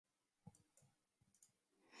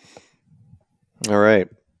All right.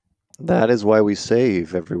 That is why we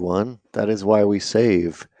save, everyone. That is why we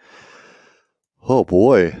save. Oh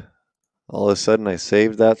boy. All of a sudden I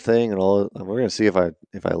saved that thing and we're gonna see if I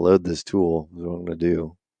load this tool, is what I'm gonna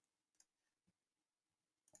do.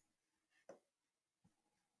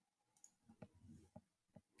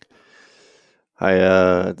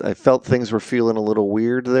 I felt things were feeling a little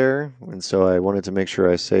weird there, and so I wanted to make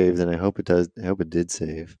sure I saved, and I hope it did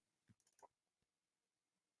save.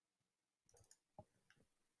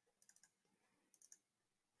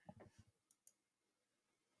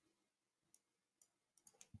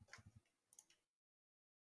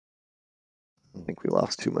 I think we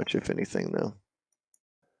lost too much, if anything, though.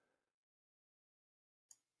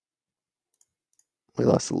 We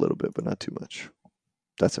lost a little bit, but not too much.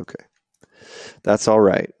 That's okay. That's all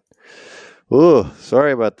right. Oh,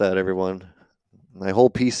 sorry about that, everyone. My whole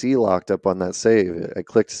PC locked up on that save. I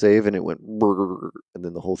clicked save and it went brrr, and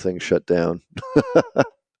then the whole thing shut down.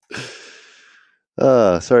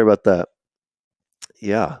 Sorry about that.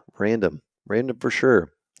 Yeah, random for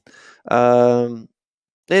sure. Um,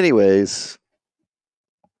 anyways,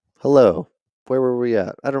 hello. Where were we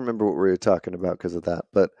at? I don't remember what we were talking about because of that,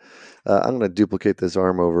 but I'm going to duplicate this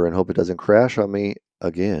arm over and hope it doesn't crash on me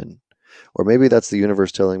again. Or maybe that's the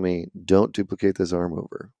universe telling me, don't duplicate this arm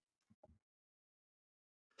over.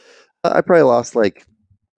 I probably lost like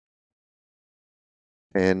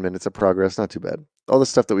 10 minutes of progress, not too bad. All the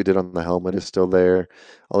stuff that we did on the helmet is still there.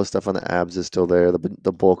 All the stuff on the abs is still there.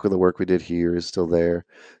 The bulk of the work we did here is still there.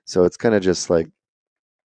 So it's kind of just like,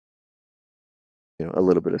 a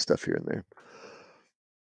little bit of stuff here and there.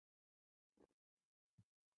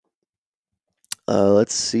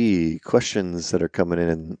 Let's see. Questions that are coming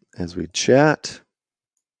in as we chat.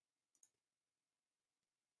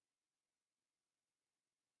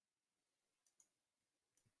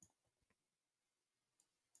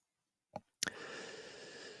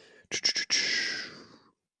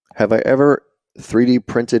 Have I ever 3D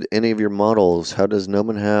printed any of your models? How does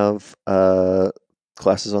Gnomon have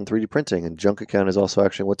classes on 3D printing? And Junk Account is also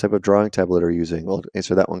actually, what type of drawing tablet are you using? We'll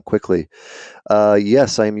answer that one quickly.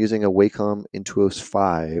 Yes, I'm using a Wacom Intuos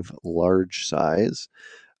 5 large size.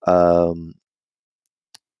 And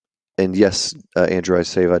yes, Andrew, I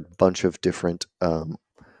save a bunch of different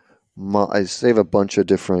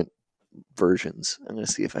versions. I'm going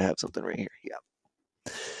to see if I have something right here. Yeah.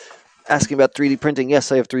 Asking about 3D printing.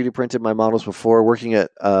 Yes, I have 3D printed my models before. Working at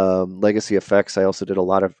Legacy Effects, I also did a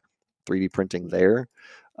lot of 3D printing there.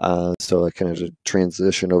 So I kind of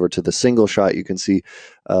transition over to the single shot. You can see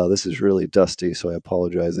this is really dusty, so I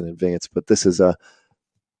apologize in advance. But this is an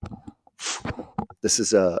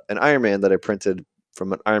Iron Man that I printed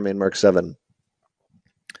from an Iron Man Mark 7.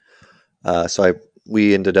 So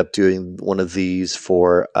we ended up doing one of these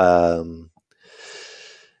for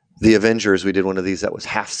the Avengers. We did one of these that was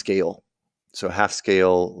half scale. So half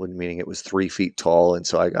scale, meaning it was 3 feet tall, and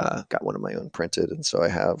so I got one of my own printed, and so I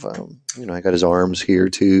have, I got his arms here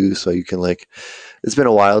too. So you can it's been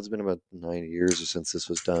a while. It's been about 9 years since this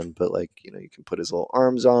was done, but you can put his little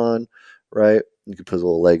arms on, right? You can put his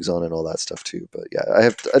little legs on and all that stuff too. But yeah,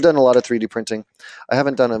 I've done a lot of 3D printing. I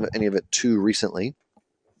haven't done any of it too recently,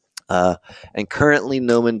 and currently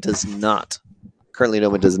Gnomon does not. Currently,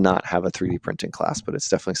 Gnomon does not have a 3D printing class, but it's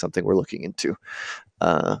definitely something we're looking into.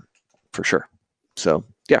 For sure. So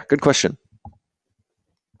yeah, good question. All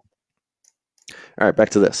right, back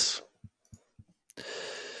to this.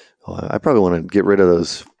 I probably want to get rid of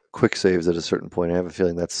those quick saves at a certain point. I have a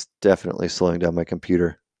feeling that's definitely slowing down my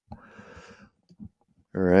computer.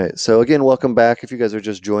 All right. So again, welcome back. If you guys are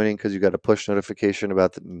just joining because you got a push notification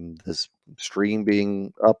about this stream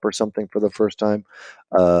being up or something for the first time,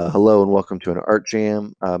 hello and welcome to an art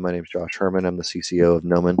jam. My name is Josh Herman. I'm the CCO of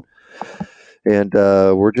Gnomon. And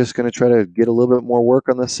we're just going to try to get a little bit more work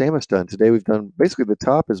on the Samus done. Today we've done, basically the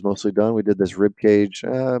top is mostly done. We did this rib cage,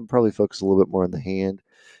 probably focus a little bit more on the hand,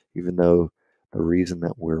 even though the reason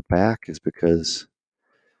that we're back is because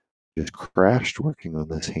I just crashed working on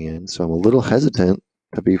this hand. So I'm a little hesitant,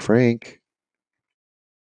 to be frank.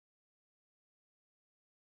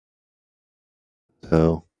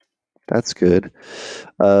 So that's good.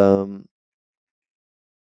 Yeah.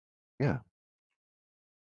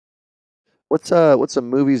 What's some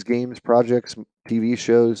movies, games, projects, TV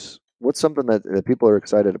shows? What's something that people are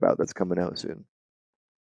excited about that's coming out soon?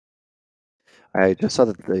 I just saw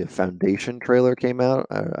that the Foundation trailer came out.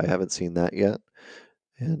 I haven't seen that yet,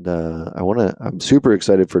 and I'm super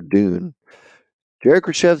excited for Dune. Jared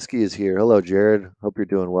Krzyzewski is here. Hello, Jared. Hope you're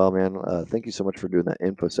doing well, man. Thank you so much for doing that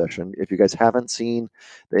info session. If you guys haven't seen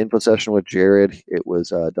the info session with Jared, it was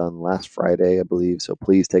done last Friday, I believe. So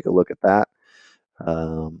please take a look at that.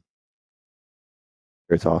 Um,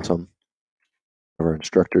 It's awesome. Our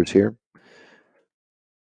instructors here,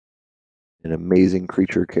 an amazing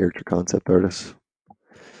creature character concept artist.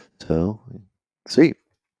 So, sweet.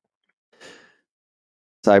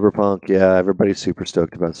 Cyberpunk, yeah, everybody's super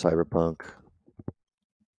stoked about Cyberpunk.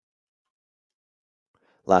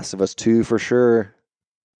 Last of Us 2 for sure.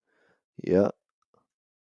 Yeah.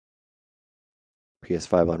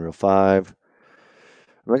 PS5 Unreal 5.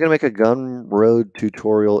 Am I going to make a gun road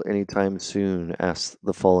tutorial anytime soon? Asked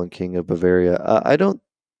the Fallen King of Bavaria. I don't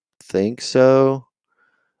think so.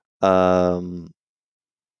 Um,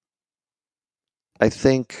 I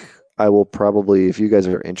think I will probably, if you guys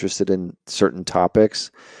are interested in certain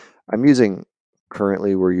topics, I'm using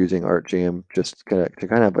currently we're using ArtJam just to kind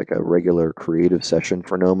of have like a regular creative session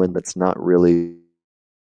for Gnomon that's not really.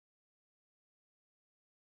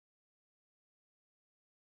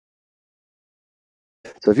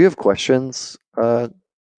 So if you have questions,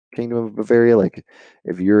 Kingdom of Bavaria, like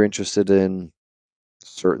if you're interested in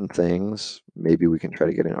certain things, maybe we can try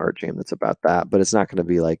to get an ArtJam that's about that, but it's not going to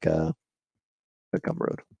be like a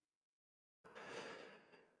Gumroad.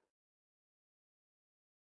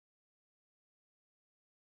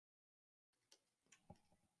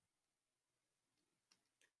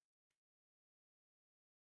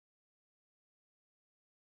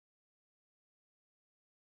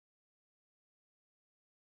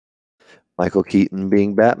 Michael Keaton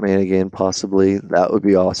being Batman again, possibly. That would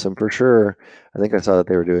be awesome for sure. I think I saw that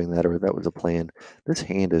they were doing that, or that was a plan. This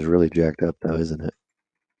hand is really jacked up, though, isn't it?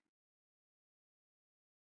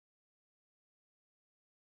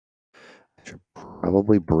 I should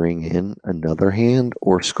probably bring in another hand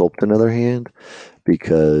or sculpt another hand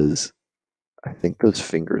because I think those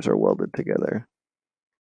fingers are welded together.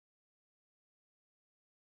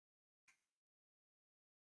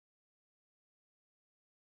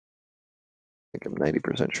 I think I'm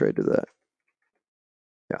 90% sure I did that.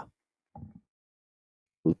 Yeah.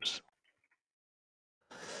 Oops.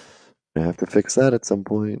 I have to fix that at some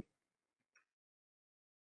point.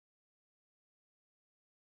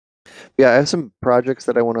 Yeah, I have some projects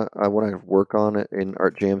that I wanna work on in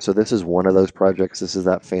ArtJam. So this is one of those projects. This is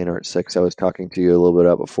that Fan Art 6 I was talking to you a little bit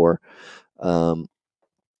about before. Um,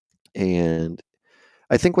 and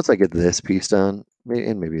I think once I get this piece done,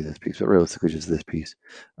 and maybe this piece, but realistically just this piece,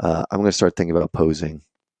 I'm gonna start thinking about posing.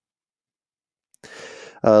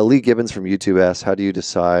 Lee Gibbons from YouTube asks, how do you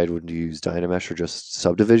decide when to use Dynamesh or just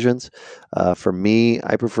subdivisions? For me,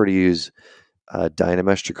 I prefer to use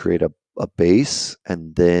Dynamesh to create a base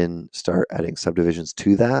and then start adding subdivisions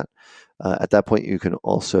to that. At that point, you can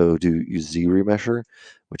also use Z-Remesher,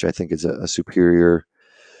 which I think is a superior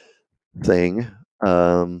thing.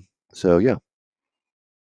 So yeah,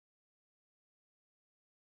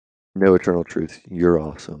 no eternal truth. You're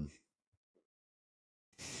awesome.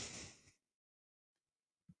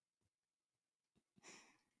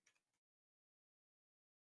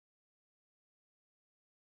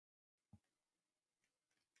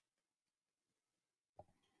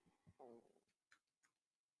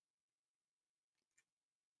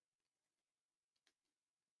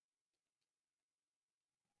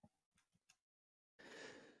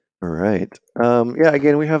 All right. Yeah.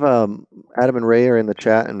 Again, we have Adam and Ray are in the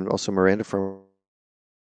chat, and also Miranda from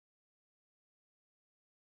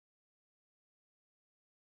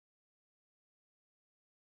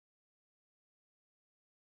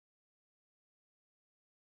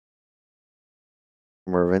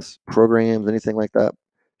our events programs, anything like that.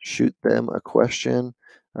 Shoot them a question.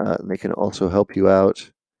 And they can also help you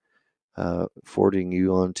out, forwarding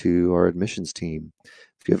you onto our admissions team.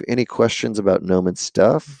 If you have any questions about Gnomon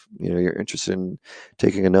stuff, you're interested in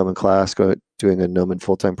taking a Gnomon class, doing a Gnomon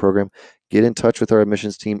full-time program, get in touch with our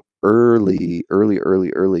admissions team early. We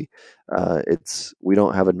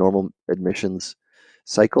don't have a normal admissions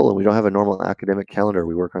cycle, and we don't have a normal academic calendar.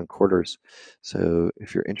 We work on quarters. So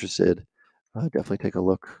if you're interested, definitely take a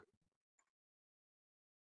look.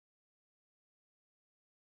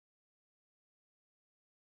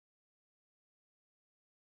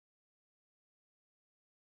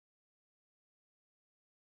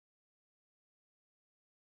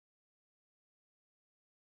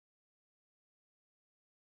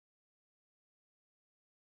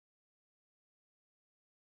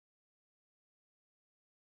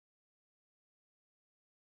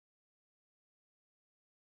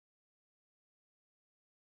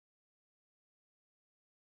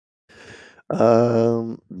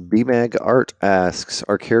 BMag Art asks,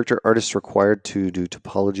 are character artists required to do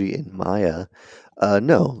topology in Maya?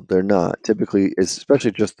 No, they're not. Typically,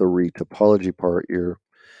 especially just the retopology part, you're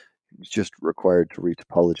just required to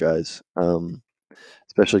retopologize.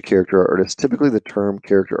 especially character artists. Typically, the term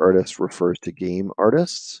character artist refers to game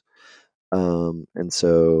artists. And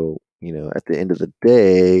so, at the end of the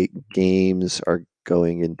day, games are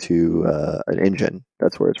going into an engine.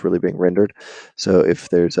 That's where it's really being rendered. So if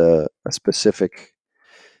there's a specific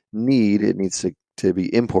need, it needs to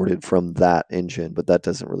be imported from that engine, but that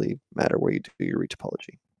doesn't really matter where you do your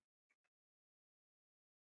retopology.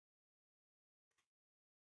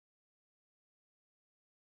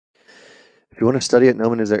 If you want to study at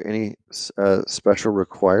Gnomon, is there any special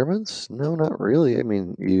requirements? No, not really. I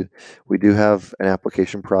mean, we do have an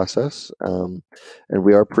application process, and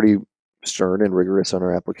we are pretty stern and rigorous on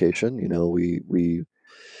our application.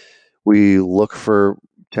 We look for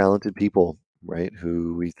talented people, right,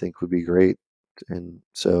 who we think would be great. And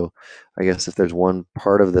so, I guess if there's one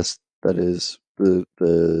part of this that is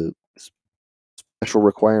the special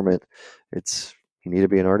requirement, it's you need to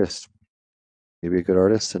be an artist. You need to be a good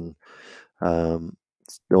artist, and um,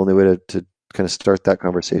 the only way to kind of start that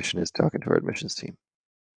conversation is talking to our admissions team.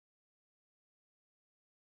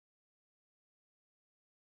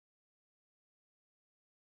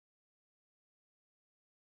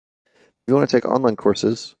 If you want to take online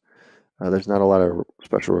courses, there's not a lot of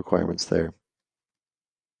special requirements there.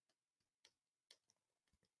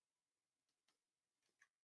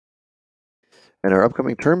 And our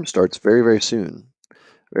upcoming term starts very, very soon.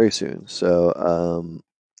 Very soon. So,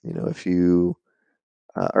 if you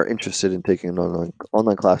are interested in taking an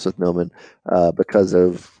online class with Gnomon, because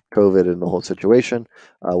of COVID and the whole situation,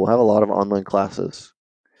 we'll have a lot of online classes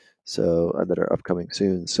that are upcoming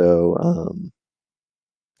soon. So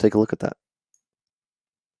take a look at that.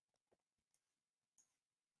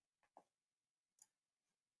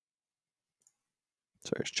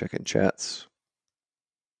 Sorry, just checking chats.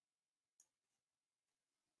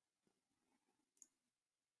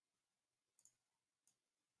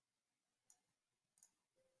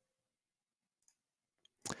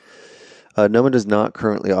 Gnomon does not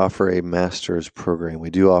currently offer a master's program. We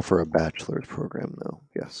do offer a bachelor's program, though.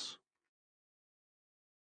 Yes.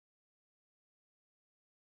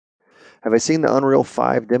 Have I seen the Unreal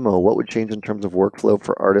 5 demo? What would change in terms of workflow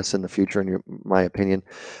for artists in the future, in my opinion?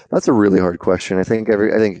 That's a really hard question. I think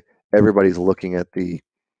everybody's looking at the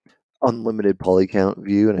unlimited poly count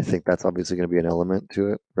view, and I think that's obviously going to be an element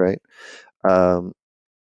to it, right? Um,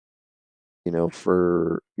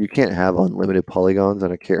 you can't have unlimited polygons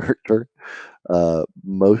on a character,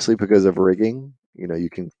 mostly because of rigging. You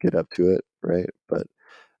can get up to it, right? But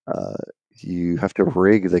uh, you have to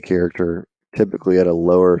rig the character typically at a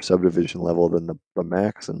lower subdivision level than the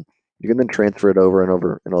max, and you can then transfer it over and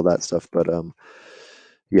over and all that stuff. But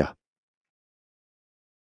yeah,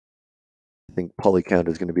 I think poly count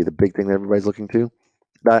is going to be the big thing that everybody's looking to.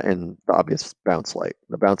 That and the obvious bounce light.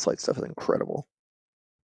 The bounce light stuff is incredible.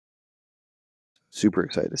 Super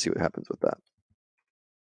excited to see what happens with that.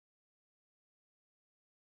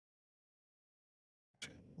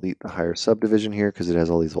 Delete the higher subdivision here because it has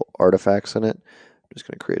all these little artifacts in it. I'm just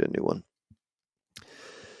going to create a new one.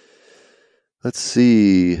 Let's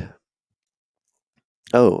see.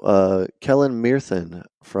 Oh, Kellen Meerthen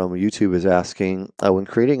from YouTube is asking, when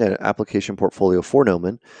creating an application portfolio for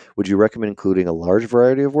Gnomon, would you recommend including a large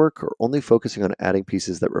variety of work or only focusing on adding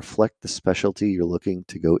pieces that reflect the specialty you're looking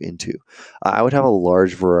to go into? I would have a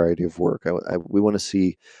large variety of work. We want to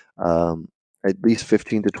see at least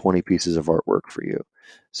 15 to 20 pieces of artwork for you.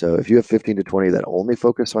 So if you have 15 to 20 that only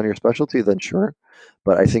focus on your specialty, then sure.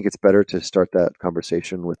 But I think it's better to start that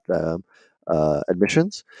conversation with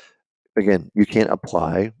admissions. Again, you can't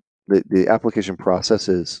apply. The application process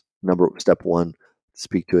is step one,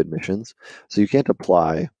 speak to admissions. So you can't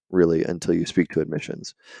apply really until you speak to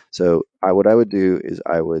admissions. So what I would do is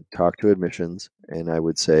I would talk to admissions and I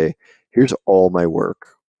would say, here's all my work.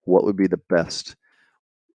 What would be the best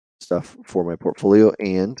stuff for my portfolio?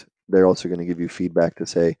 And they're also going to give you feedback to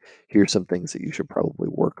say, here's some things that you should probably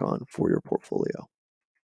work on for your portfolio.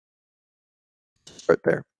 Start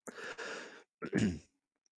there.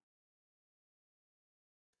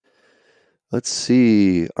 Let's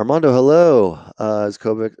see. Armando, hello. Has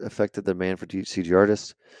COVID affected the demand for CG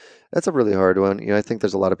artists? That's a really hard one. I think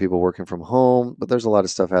there's a lot of people working from home, but there's a lot of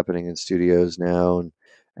stuff happening in studios now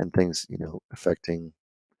and things, affecting.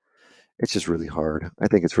 It's just really hard. I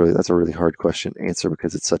think that's a really hard question to answer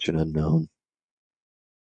because it's such an unknown.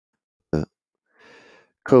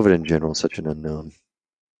 COVID in general is such an unknown.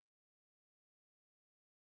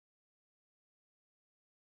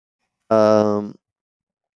 Um,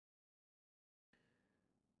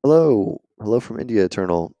 hello from India,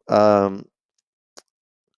 Eternal.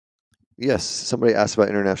 Yes, somebody asked about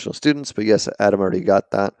international students, but yes, Adam already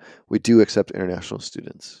got that. We do accept international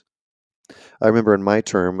students. I remember in my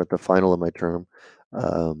term, at the final of my term,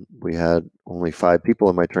 we had only 5 people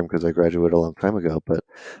in my term because I graduated a long time ago, but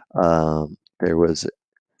there was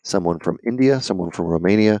someone from India, someone from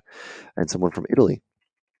Romania, and someone from Italy.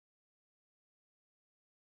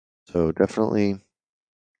 So definitely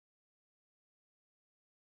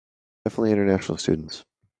international students.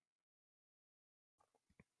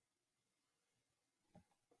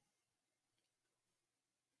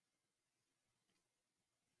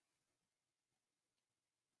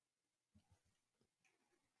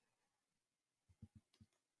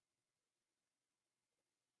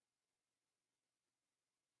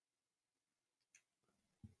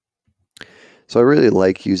 So I really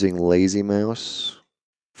like using Lazy Mouse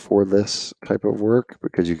for this type of work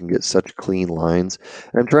because you can get such clean lines.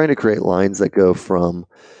 And I'm trying to create lines that go from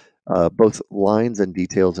both lines and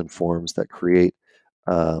details and forms that create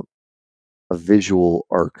uh, a visual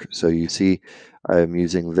arc. So you see, I'm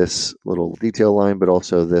using this little detail line, but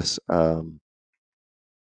also this some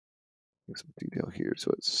detail here so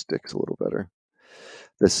it sticks a little better.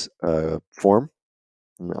 This form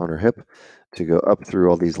on her hip to go up through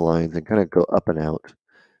all these lines and kind of go up and out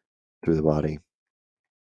through the body.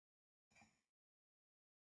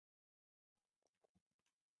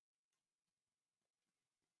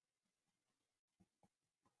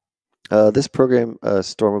 This program,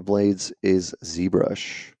 Storm of Blades, is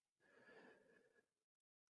ZBrush.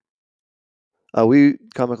 We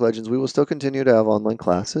Comic Legends, we will still continue to have online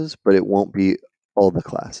classes, but it won't be all the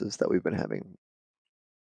classes that we've been having.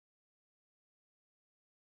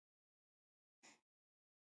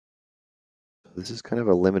 This is kind of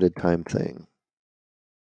a limited time thing.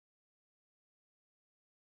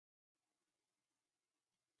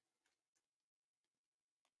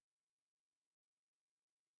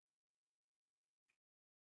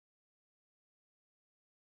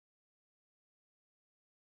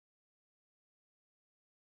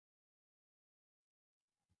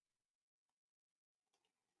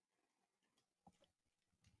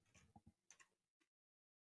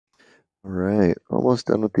 All right, almost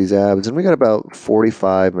done with these abs, and we got about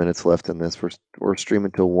 45 minutes left in this. We're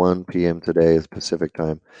streaming till 1 p.m. today is Pacific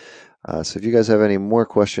time. So if you guys have any more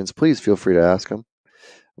questions, please feel free to ask them,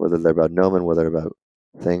 whether they're about Gnomon, whether they're about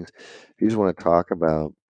things. If you just want to talk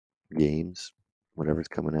about games, whatever's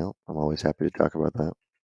coming out, I'm always happy to talk about that.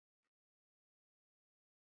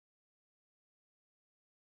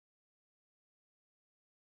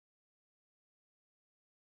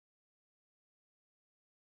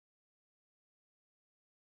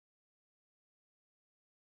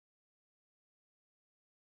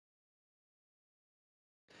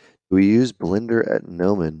 Do we use Blender at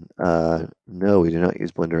Gnomon? No, we do not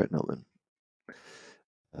use Blender at Gnomon.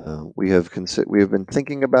 We have been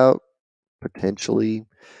thinking about potentially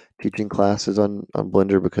teaching classes on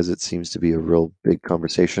Blender because it seems to be a real big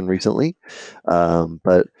conversation recently.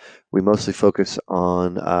 But we mostly focus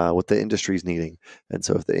on what the industry is needing. And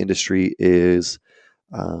so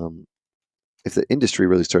um, if the industry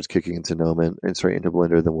really starts kicking into Gnomon and straight into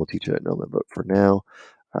Blender, then we'll teach it at Gnomon. But for now,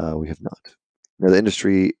 we have not. Now the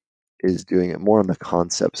industry is doing it more on the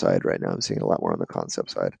concept side right now. I'm seeing a lot more on the concept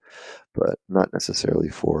side, but not necessarily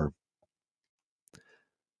for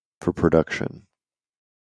production.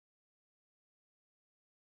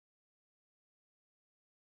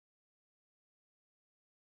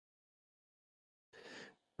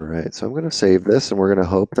 All right, so I'm going to save this and we're going to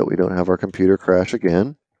hope that we don't have our computer crash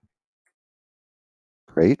again.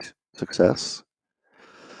 Great, success.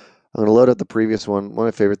 I'm going to load up the previous one. One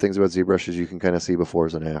of my favorite things about ZBrush is you can kind of see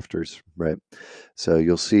befores and afters, right? So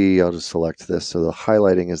you'll see, I'll just select this. So the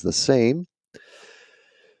highlighting is the same.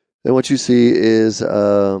 Then what you see is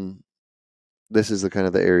this is the kind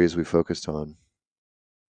of the areas we focused on.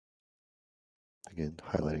 Again,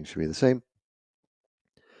 highlighting should be the same.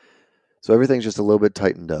 So everything's just a little bit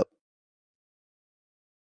tightened up.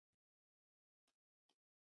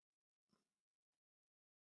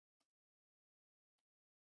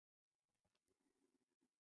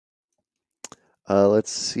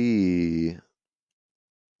 Let's see.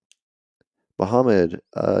 Mohammed,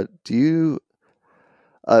 do you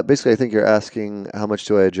basically, I think you're asking how much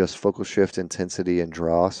do I adjust focal shift, intensity, and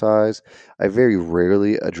draw size. I very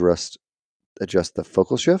rarely adjust the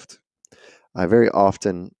focal shift. I very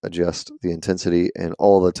often adjust the intensity, and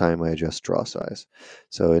all the time I adjust draw size.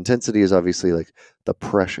 So intensity is obviously like the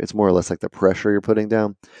pressure. It's more or less like the pressure you're putting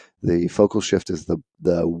down. The focal shift is the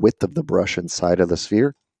width of the brush inside of the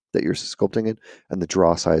sphere that you're sculpting in, and the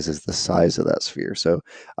draw size is the size of that sphere. So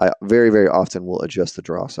I very, very often will adjust the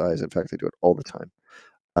draw size. In fact, I do it all the time,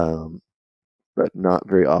 but not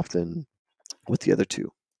very often with the other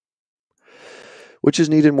two. Which is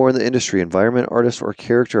needed more in the industry, environment artists or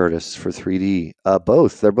character artists for 3D?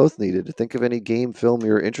 Both. They're both needed. Think of any game, film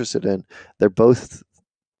you're interested in. They're both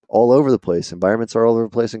all over the place. Environments are all over the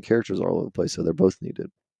place and characters are all over the place, so they're both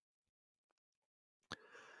needed.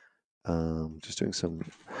 Just doing some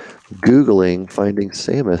Googling, finding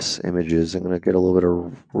Samus images. I'm going to get a little bit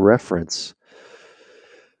of reference.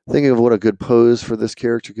 Thinking of what a good pose for this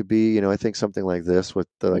character could be. I think something like this with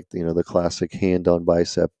the classic hand on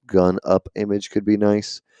bicep, gun up image could be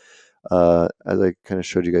nice. As I kind of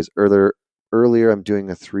showed you guys earlier, I'm doing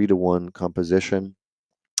a 3-to-1 composition.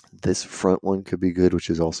 This front one could be good, which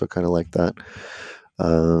is also kind of like that.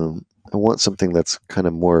 I want something that's kind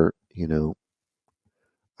of more,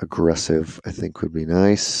 aggressive, I think would be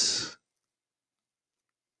nice.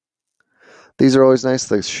 These are always nice,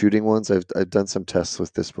 the shooting ones. I've done some tests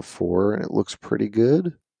with this before, and it looks pretty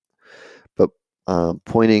good. But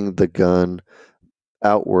pointing the gun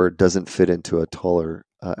outward doesn't fit into a taller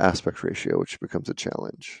aspect ratio, which becomes a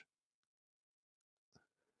challenge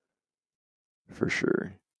for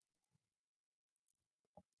sure.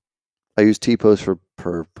 I use T-pose for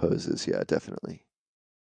per poses. Yeah, definitely.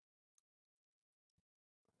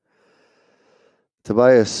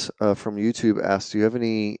 Tobias from YouTube asked, do you have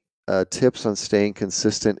any tips on staying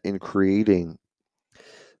consistent in creating?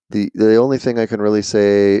 The only thing I can really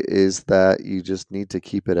say is that you just need to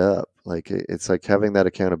keep it up. Like it's like having that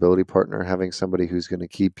accountability partner, having somebody who's going to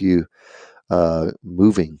keep you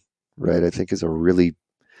moving, right? I think is a really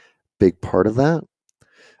big part of that,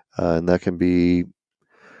 and that can be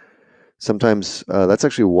sometimes. That's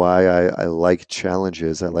actually why I like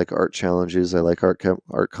challenges. I like art challenges. I like art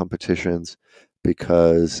competitions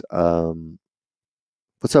because.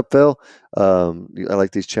 What's up, Phil? I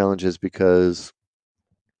like these challenges because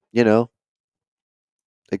you know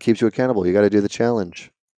it keeps you accountable. You got to do the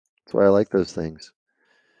challenge. That's why I like those things.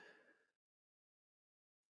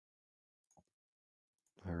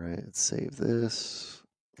 All right, let's save this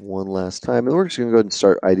one last time. And we're just going to go ahead and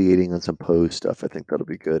start ideating on some pose stuff. I think that'll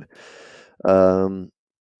be good. Um,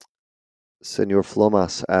 Senor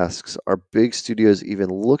Flomas asks, are big studios even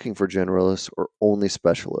looking for generalists or only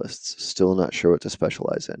specialists? Still not sure what to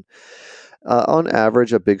specialize in. On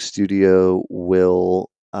average, a big studio will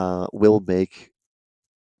have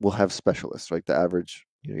specialists. Like the average,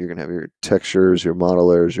 you're going to have your textures, your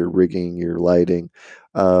modelers, your rigging, your lighting.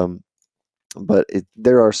 But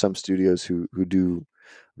there are some studios who do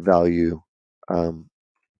value um,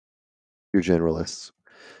 your generalists.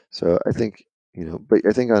 So I think but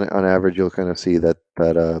I think on average you'll kind of see that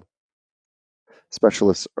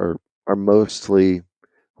specialists are mostly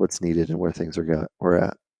what's needed and where things we're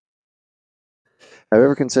at. Have I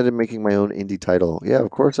ever considered making my own indie title? Yeah,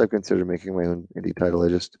 of course I've considered making my own indie title.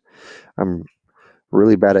 I'm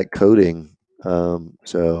really bad at coding,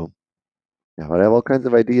 so I have all kinds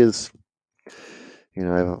of ideas. I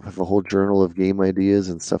have a whole journal of game ideas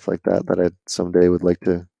and stuff like that I someday would like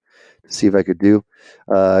to see if I could do.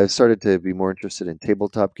 I've started to be more interested in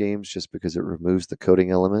tabletop games just because it removes the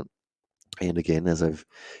coding element. And again, as I've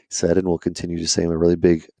said and will continue to say, I'm a really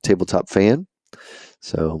big tabletop fan.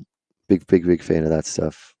 So, big fan of that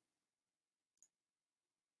stuff.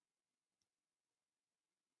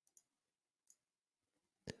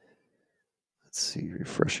 Let's see,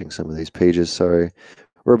 refreshing some of these pages. Sorry.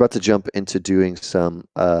 We're about to jump into doing some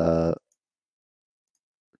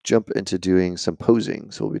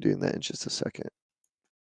posing. So we'll be doing that in just a second.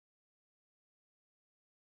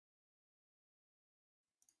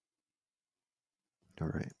 All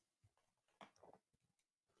right.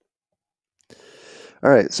 All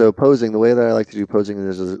right, so posing, the way that I like to do posing,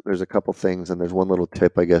 there's a couple things, and there's one little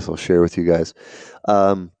tip I guess I'll share with you guys.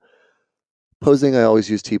 Posing, I always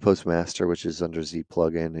use T-Pose Master, which is under Z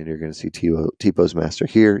plugin, and you're going to see T-Pose Master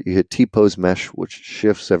here. You hit T-Pose Mesh, which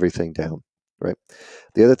shifts everything down, right?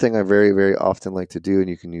 The other thing I very, very often like to do, and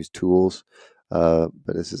you can use tools, but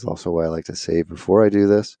this is also why I like to save before I do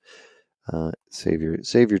this. Save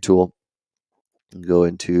your tool, and go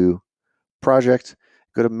into Project,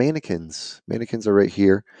 go to mannequins. Mannequins are right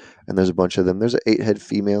here, and there's a bunch of them. There's an 8-head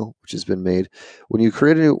female, which has been made. When you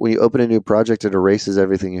open a new project, it erases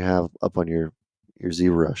everything you have up on your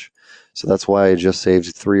ZBrush. So that's why I just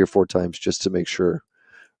saved 3 or 4 times just to make sure,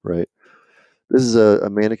 right? This is a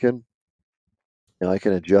mannequin. Now I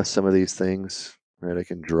can adjust some of these things, right? I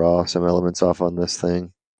can draw some elements off on this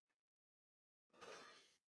thing.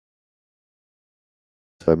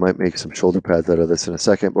 So I might make some shoulder pads out of this in a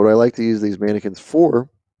second. But what I like to use these mannequins for,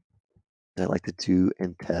 I like to do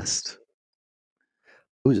and test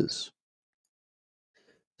poses.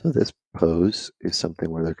 So this pose is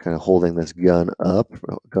something where they're kind of holding this gun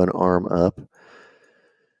arm up.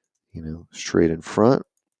 straight in front.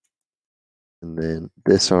 And then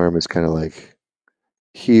this arm is kind of like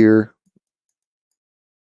here.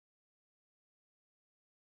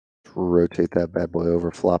 Rotate that bad boy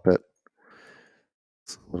over, flop it.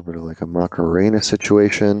 It's a little bit of like a Macarena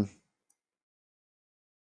situation.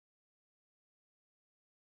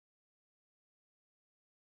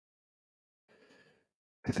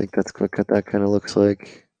 I think that's what that kind of looks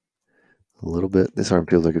like. A little bit. This arm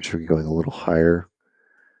feels like it should be going a little higher.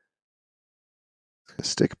 It's going to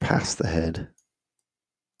stick past the head.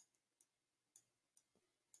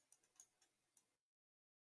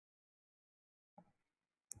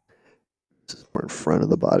 This is more in front of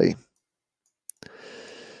the body.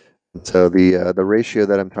 And so the ratio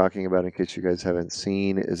that I'm talking about, in case you guys haven't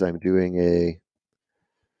seen, is I'm doing a.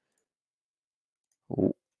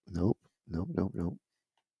 Oh, nope.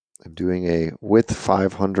 I'm doing a width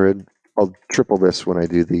 500. I'll triple this when I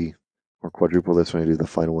do or quadruple this when I do the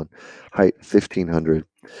final one. Height 1500.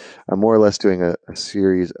 I'm more or less doing a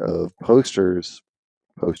series of posters,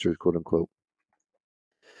 quote unquote,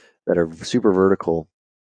 that are super vertical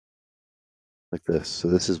like this. So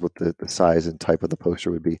this is what the size and type of the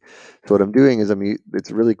poster would be. So what I'm doing is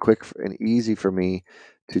it's really quick and easy for me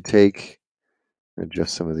to take and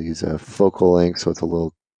adjust some of these focal lengths so it's a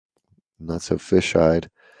little not so fish-eyed.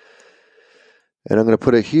 And I'm going to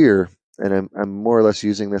put it here, and I'm more or less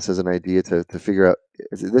using this as an idea to figure out,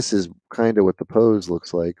 this is kind of what the pose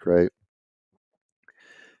looks like, right?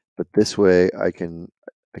 But this way I can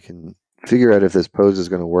figure out if this pose is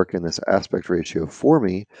going to work in this aspect ratio for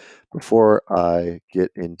me before I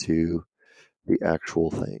get into the actual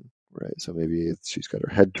thing, right? So maybe she's got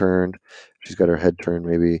her head turned. She's got her head turned.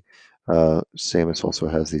 Maybe Samus also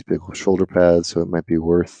has these big shoulder pads, so it might be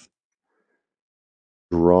worth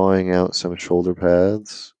drawing out some shoulder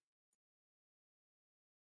pads.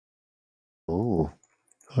 Oh,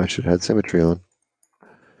 I should have symmetry on.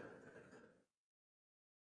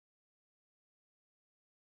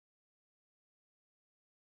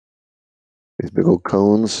 These big old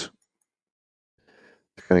cones.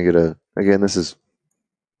 To kind of get again, this is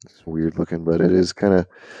weird looking, but it is kind of,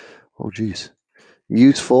 oh geez,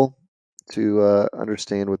 useful to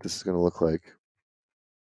understand what this is going to look like.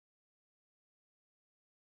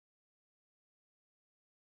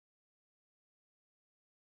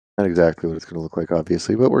 Not exactly what it's going to look like,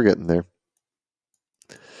 obviously, but we're getting there.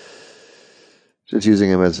 Just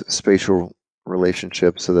using them as spatial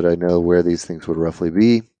relationships so that I know where these things would roughly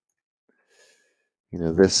be.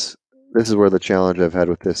 This is where the challenge I've had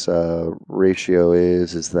with this ratio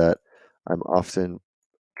is that I'm often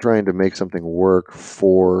trying to make something work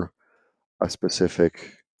for a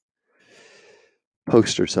specific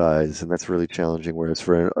poster size, and that's really challenging. Whereas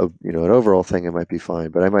for an overall thing, it might be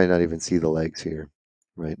fine, but I might not even see the legs here.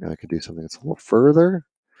 Right now, I could do something that's a little further,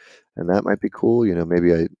 and that might be cool.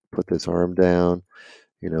 Maybe I put this arm down.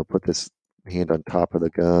 Put this hand on top of the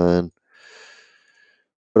gun.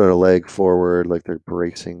 Put a leg forward, like they're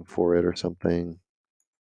bracing for it or something.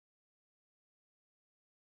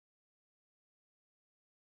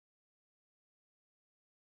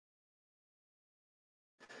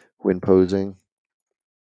 When posing.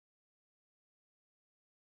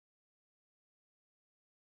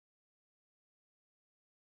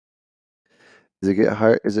 Does it get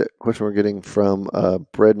higher? Is it question we're getting from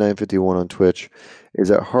Bread951 on Twitch? Is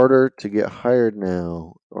it harder to get hired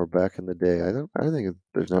now or back in the day? I think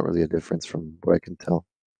there's not really a difference from what I can tell.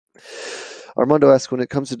 Armando asks, when it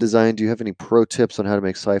comes to design, do you have any pro tips on how to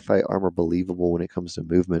make sci-fi armor believable when it comes to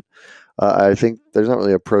movement? I think there's not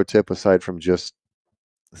really a pro tip aside from just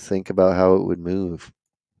think about how it would move.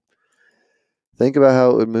 Think about how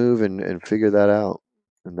it would move and figure that out.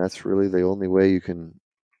 And that's really the only way you can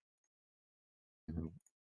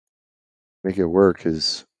make it work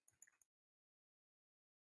is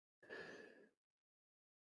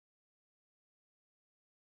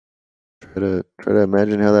try to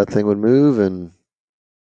imagine how that thing would move and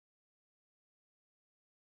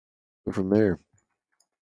go from there.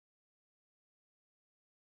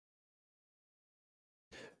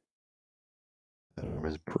 That arm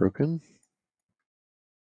is broken.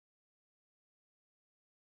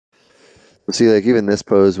 See, like even this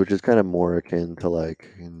pose, which is kind of more akin to like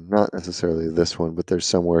not necessarily this one, but there's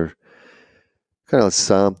somewhere kind of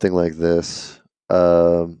something like this.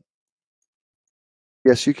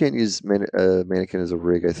 Yes, you can't use mannequin as a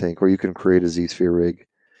rig, I think, or you can create a Z-sphere rig.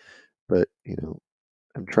 But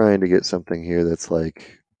I'm trying to get something here that's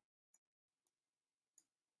like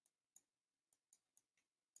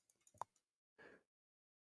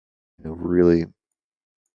really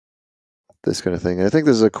this kind of thing. And I think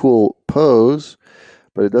this is a cool pose,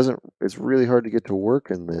 but it doesn't, it's really hard to get to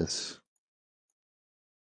work in this.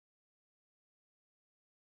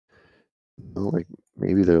 Oh, like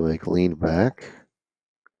maybe they're like leaned back.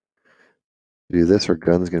 Do this or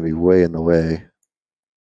gun's gonna be way in the way.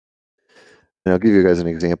 And I'll give you guys an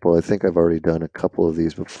example. I think I've already done a couple of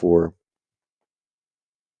these before.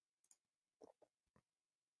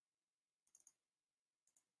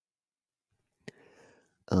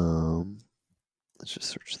 Let's just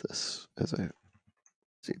search this as I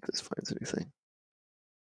see if this finds anything.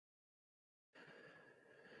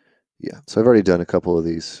 Yeah, so I've already done a couple of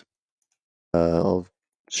these. I'll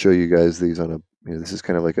show you guys these on a, this is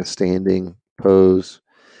kind of like a standing pose.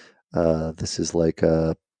 This is like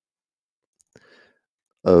a,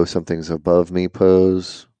 oh, something's above me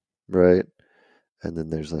pose, right? And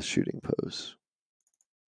then there's a shooting pose,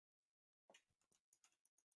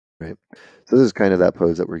 right? So this is kind of that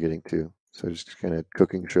pose that we're getting to. So just kind of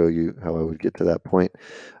cooking show you how I would get to that point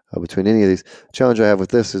between any of these. Challenge I have with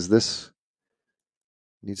this is this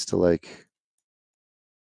needs to like,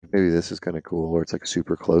 maybe this is kind of cool, or it's like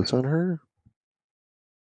super close on her.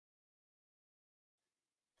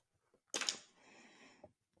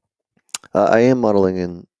 I am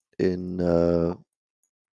modeling in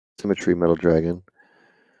Symmetry Metal Dragon,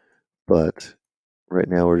 but right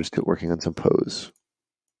now we're just working on some pose.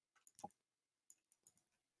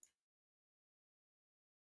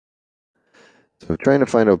 So trying to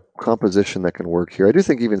find a composition that can work here. I do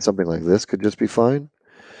think even something like this could just be fine,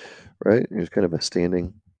 right? It's kind of a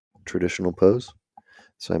standing traditional pose.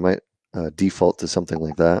 So I might default to something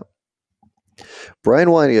like that. Brian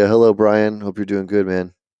Wynia, hello Brian. Hope you're doing good,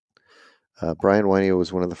 man. Brian Wynia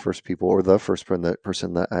was one of the first people, or the first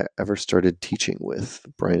person that I ever started teaching with.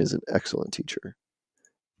 Brian is an excellent teacher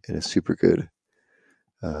and a super good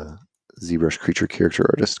ZBrush creature character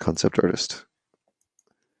artist, concept artist.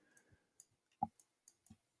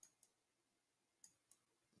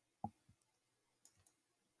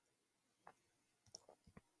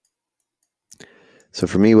 So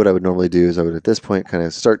for me, what I would normally do is I would at this point kind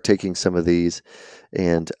of start taking some of these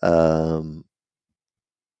and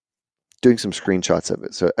doing some screenshots of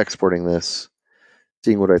it. So exporting this,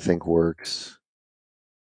 seeing what I think works.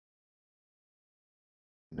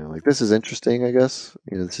 Like this is interesting, I guess.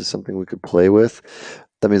 This is something we could play with.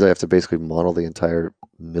 That means I have to basically model the entire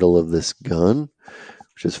middle of this gun,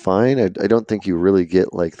 which is fine. I don't think you really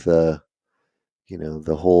get like the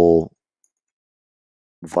whole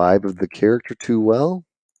vibe of the character too well,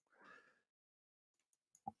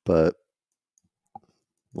 but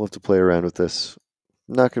we'll have to play around with this.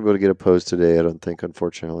 I'm not going to be able to get a pose today, I don't think,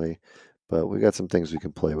 unfortunately, but we got some things we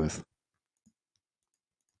can play with.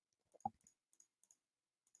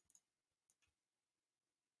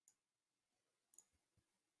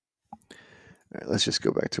 All right, let's just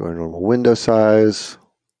go back to our normal window size.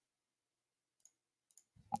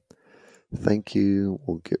 Thank you.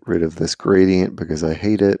 We'll get rid of this gradient because I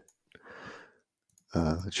hate it.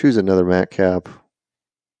 Choose another matte cap.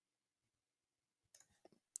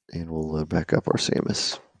 And we'll load back up our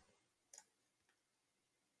Samus.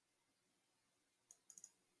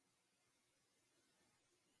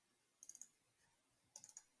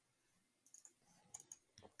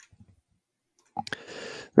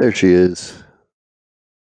 There she is.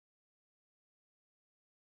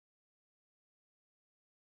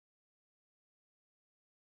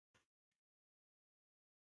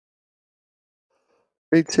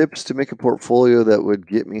 Any tips to make a portfolio that would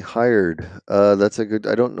get me hired? That's a good.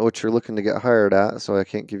 I don't know what you're looking to get hired at, so I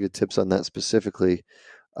can't give you tips on that specifically.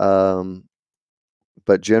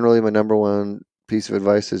 But generally, my number one piece of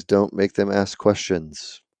advice is don't make them ask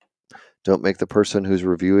questions. Don't make the person who's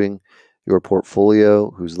reviewing your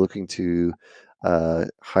portfolio, who's looking to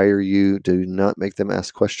hire you, do not make them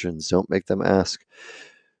ask questions. Don't make them ask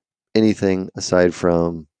anything aside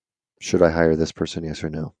from, should I hire this person, yes or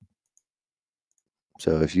no?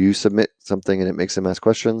 So if you submit something and it makes them ask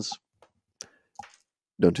questions,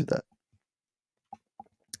 don't do that.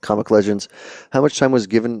 Comic Legends, how much time was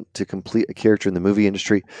given to complete a character in the movie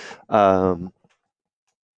industry? That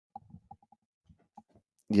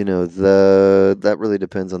really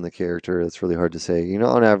depends on the character. It's really hard to say.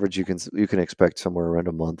 On average, you can expect somewhere around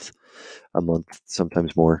a month,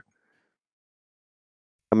 sometimes more.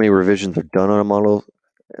 How many revisions are done on a model?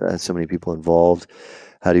 So many people involved.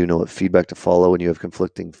 How do you know what feedback to follow when you have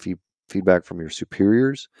conflicting feedback from your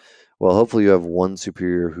superiors? Well, hopefully you have one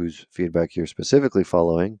superior whose feedback you're specifically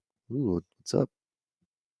following. Ooh, what's up?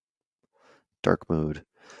 Dark mode.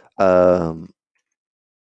 Hopefully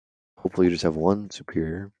you just have one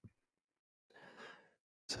superior.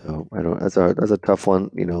 So I don't. That's a tough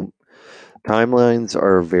one. Timelines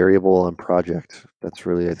are variable on project. That's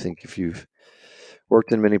really, I think, if you've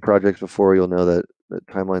worked in many projects before, you'll know that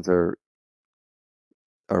timelines are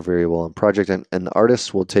variable on project, and the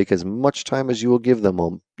artists will take as much time as you will give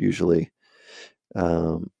them usually.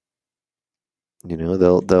 Um,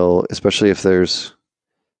 they'll especially if they're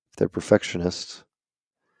perfectionists,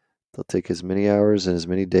 they'll take as many hours and as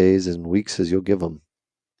many days and weeks as you'll give them.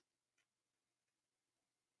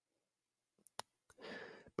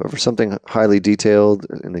 But for something highly detailed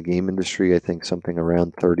in the game industry, I think something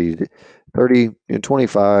around 25,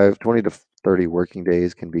 20 to 30 working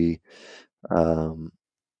days can be um,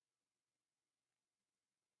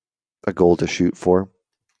 a goal to shoot for.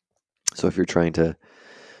 So if you're trying to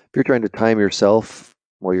time yourself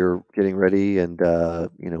while you're getting ready and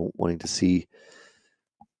wanting to see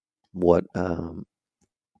what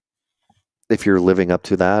if you're living up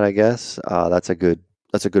to that, I guess that's a good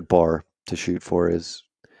bar to shoot for is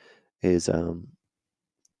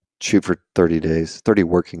shoot for 30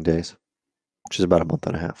 working days, which is about a month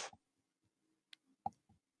and a half.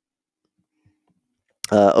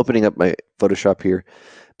 Opening up my Photoshop here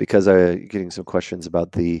because I'm getting some questions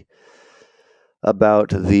about the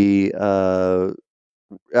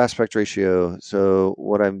aspect ratio. So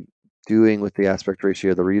what I'm doing with the aspect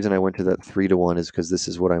ratio, the reason I went to that 3:1 is because this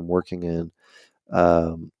is what I'm working in.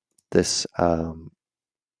 This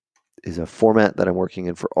is a format that I'm working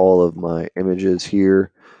in for all of my images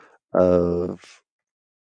here of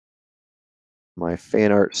my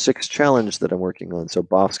fan art 6 challenge that I'm working on. So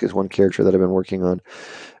Bosk is one character that I've been working on,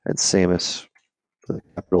 and Samus, the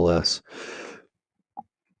capital S,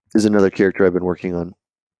 is another character I've been working on.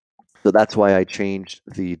 So that's why I changed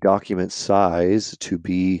the document size to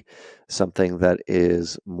be something that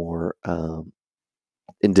is more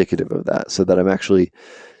indicative of that, so that I'm actually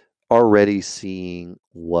already seeing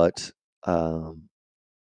what the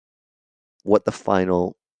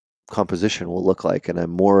final composition will look like, and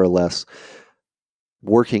I'm more or less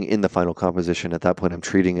working in the final composition. At that point, I'm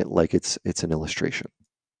treating it like it's an illustration.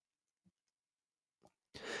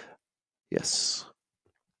 Yes.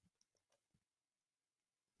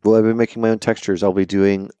 Well, I've been making my own textures. I'll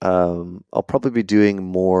probably be doing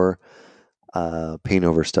more paint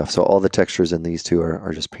over stuff. So all the textures in these two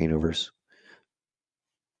are just paint overs.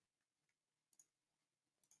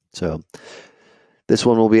 So this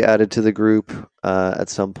one will be added to the group at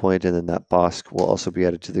some point, and then that Bosk will also be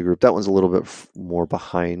added to the group. That one's a little bit more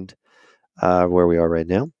behind where we are right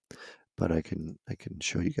now, but I can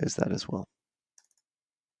show you guys that as well.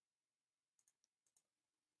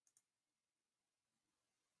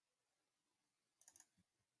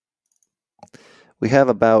 We have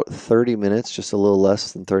about 30 minutes, just a little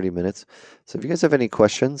less than 30 minutes. So if you guys have any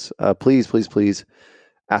questions, please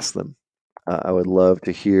ask them. I would love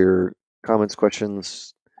to hear comments,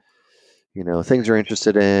 questions, things you're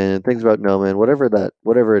interested in, things about Gnomon, whatever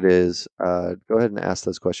it is. Go ahead and ask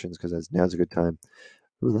those questions because now's a good time.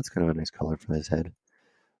 Ooh, that's kind of a nice color for his head.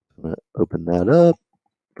 I'm going to open that up.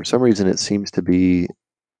 For some reason, it seems to be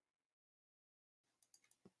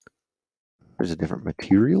there's a different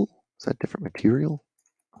material. Is that different material?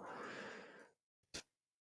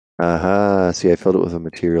 Aha, see, I filled it with a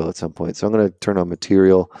material at some point. So I'm going to turn on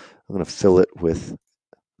material. I'm going to fill it with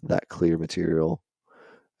that clear material,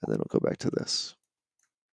 and then we'll go back to this.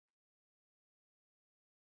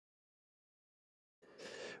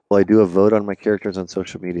 Well, I do a vote on my characters on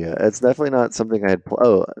social media. It's definitely not something I had.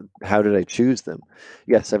 How did I choose them?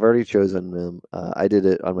 Yes, I've already chosen them. I did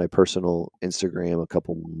it on my personal Instagram a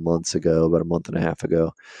couple months ago, about a month and a half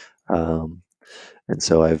ago. And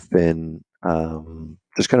so I've been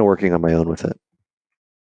just kind of working on my own with it.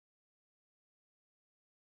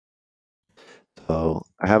 So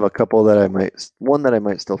I have a couple that one that I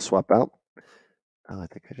might still swap out. Oh, I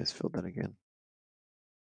think I just filled that again.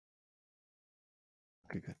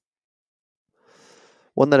 Okay, good.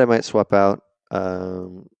 One that I might swap out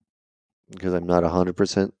because I'm not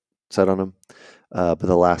 100% set on them, but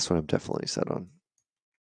the last one I'm definitely set on.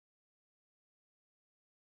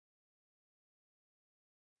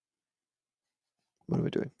 What am I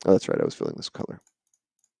doing? Oh, that's right. I was filling this color.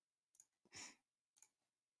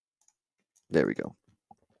 There we go.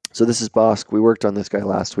 So this is Bosk. We worked on this guy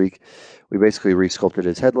last week. We basically resculpted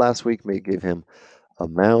his head last week, gave him a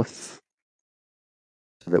mouth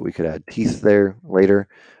so that we could add teeth there later,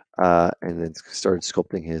 and then started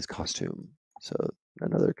sculpting his costume. So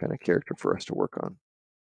another kind of character for us to work on.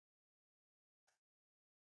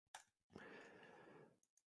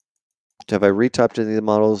 Have I retopped any of the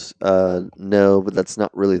models? No, but that's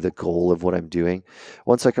not really the goal of what I'm doing.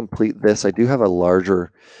 Once I complete this, I do have a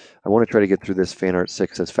larger. I want to try to get through this fan art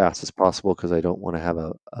 6 as fast as possible because I don't want to have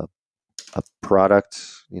a a product,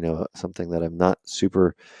 something that I'm not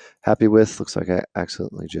super happy with. Looks like I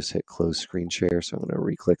accidentally just hit close screen share, so I'm going to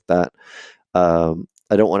re-click that. I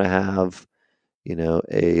don't want to have, you know,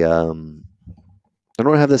 a I don't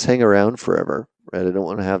want to have this hang around forever, right? I don't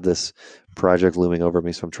want to have this project looming over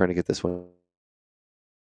me, so I'm trying to get this one.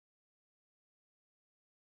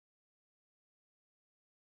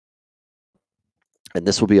 And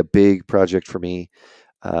this will be a big project for me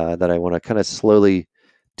that I want to kind of slowly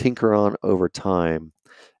tinker on over time.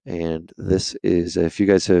 And this is, if you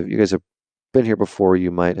guys have been here before, you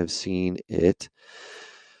might have seen it,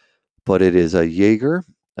 but it is a Jaeger.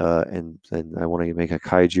 And I want to make a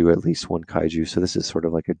kaiju, at least one kaiju. So this is sort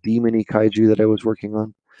of like a demony kaiju that I was working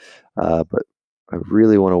on. But I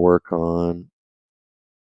really want to work on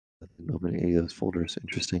any of those folders.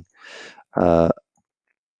 Interesting. Uh,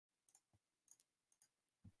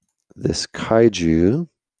 this kaiju,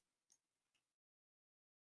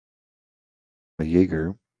 a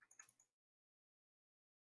Jaeger.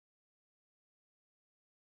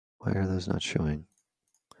 Why are those not showing?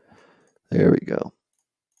 There we go.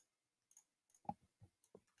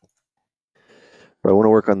 But I want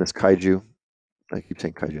to work on this kaiju. I keep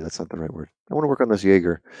saying kaiju. That's not the right word. I want to work on this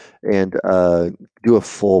Jaeger and do a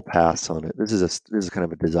full pass on it. This is kind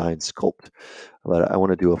of a design sculpt, but I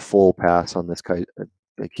want to do a full pass on this kaiju.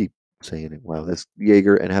 I keep saying it. Wow, this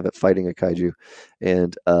Jaeger and have it fighting a kaiju,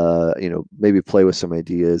 and maybe play with some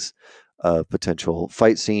ideas, potential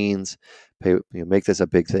fight scenes. Make this a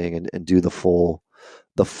big thing and do the full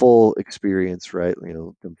experience, right?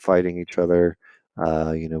 Them fighting each other.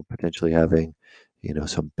 Potentially having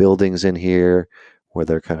some buildings in here where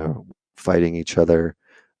they're kind of fighting each other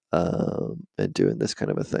and doing this kind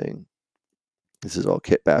of a thing. This is all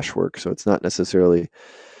kit bash work, so it's not necessarily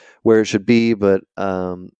where it should be, but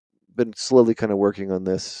been slowly kind of working on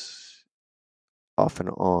this off and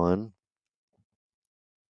on.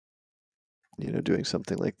 Doing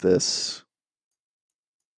something like this.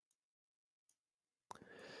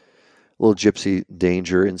 A little Gypsy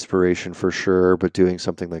Danger inspiration for sure, but doing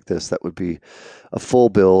something like this, that would be a full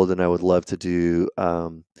build, and I would love to do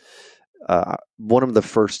one of the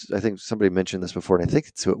first. I think somebody mentioned this before, and I think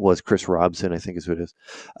it's who it was. Chris Robson, I think is who it is.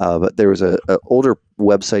 But there was a older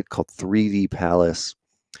website called 3D Palace,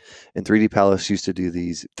 and 3D Palace used to do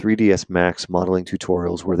these 3ds Max modeling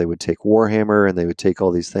tutorials where they would take Warhammer and they would take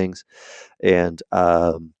all these things, and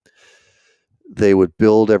they would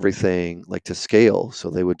build everything like to scale. So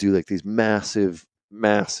they would do like these massive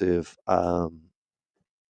like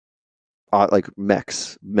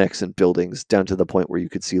mechs and buildings, down to the point where you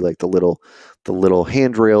could see like the little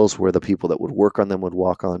handrails where the people that would work on them would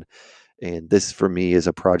walk on. And this for me is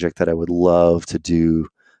a project that I would love to do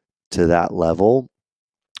to that level,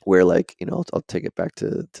 where like I'll take it back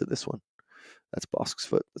to this one. That's Bosk's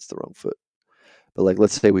foot. That's the wrong foot. But like,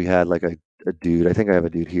 let's say we had like a dude. I think I have a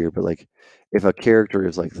dude here, but like, if a character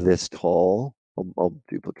is like this tall, I'll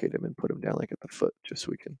duplicate him and put him down like at the foot, just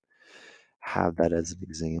so we can have that as an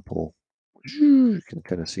example. You can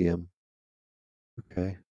kind of see him.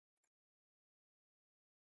 Okay.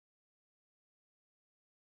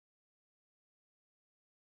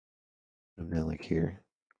 Put him down like here.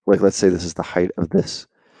 Like, let's say this is the height of this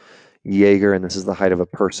Jaeger, and this is the height of a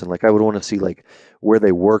person. Like, I would want to see like where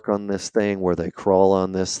they work on this thing, where they crawl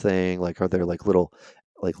on this thing. Like, are there like little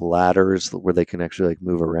like ladders where they can actually like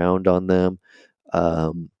move around on them?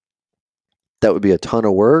 Um, that would be a ton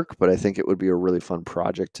of work, but I think it would be a really fun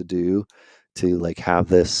project to do, to like have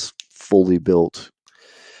this fully built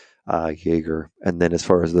Jaeger. And then as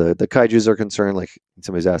far as the kaijus are concerned, like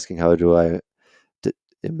somebody's asking, how do I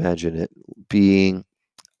imagine it being?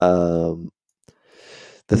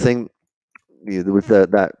 The thing with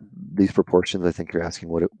that these proportions, I think you're asking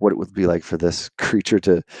what it would be like for this creature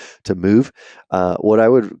to move. What I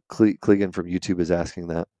would Clegan from YouTube is asking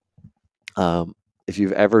that. If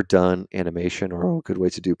you've ever done animation, or a good way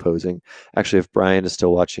to do posing, actually, if Brian is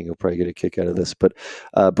still watching, he'll probably get a kick out of this. But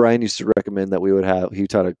Brian used to recommend that we would have. He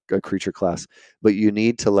taught a creature class, but you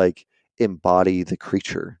need to like embody the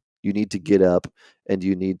creature. You need to get up and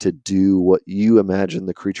you need to do what you imagine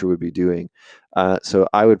the creature would be doing. So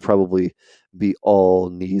I would probably be all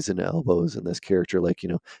knees and elbows in this character, like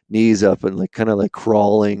knees up and like kind of like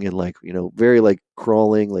crawling and like very like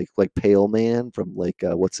crawling like Pale Man from like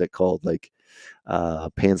what's that called, like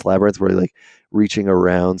Pan's Labyrinth, where like reaching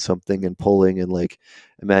around something and pulling and like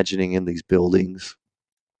imagining in these buildings.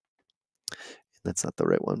 That's not the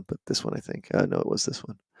right one, but this one I think. No, it was this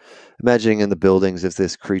one. Imagining in the buildings, if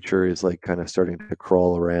this creature is like kind of starting to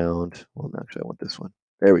crawl around. Well, actually, I want this one.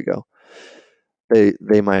 There we go.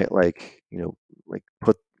 They might like like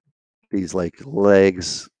put these like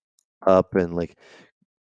legs up and like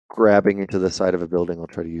grabbing into the side of a building. I'll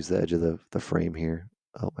try to use the edge of the frame here.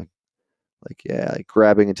 Oh my, like yeah, like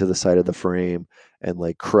grabbing into the side of the frame and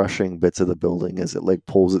like crushing bits of the building as it like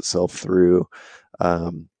pulls itself through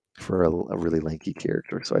for a really lanky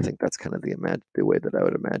character. So I think that's kind of the way that I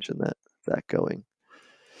would imagine that going.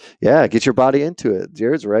 Yeah, get your body into it.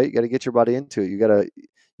 Jared's right. You got to get your body into it. You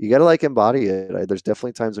gotta like embody it. There's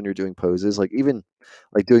definitely times when you're doing poses, like even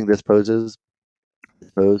like doing pose,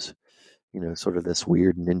 sort of this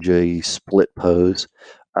weird ninja split pose.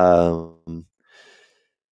 Um,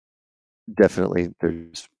 Definitely,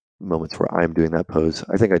 there's moments where I'm doing that pose.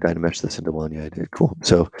 I think I dynameshed this into one. Yeah, I did. Cool.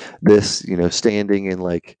 So this, standing and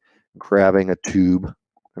like grabbing a tube. I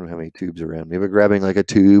don't have any tubes around me, but grabbing like a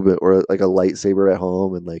tube or like a lightsaber at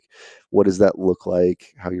home, and like, what does that look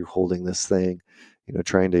like? How you're holding this thing?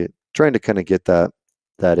 Trying to kind of get that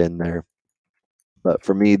in there. But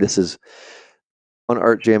for me, this is on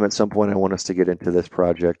Art Jam. At some point, I want us to get into this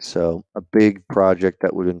project. So a big project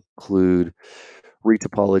that would include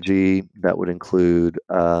retopology, that would include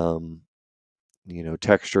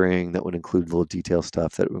texturing, that would include little detail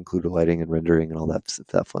stuff, that would include lighting and rendering and all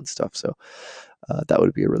that fun stuff. So that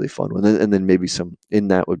would be a really fun one. And then maybe some in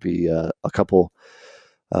that would be a couple,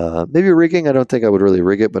 maybe rigging. I don't think I would really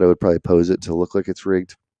rig it, but I would probably pose it to look like it's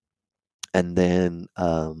rigged. And then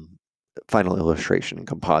final illustration and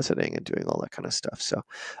compositing and doing all that kind of stuff. So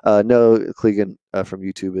no, Clegan from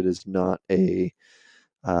YouTube, it is not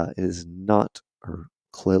or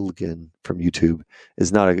Klilgen from YouTube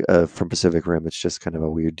is not from Pacific Rim. It's just kind of a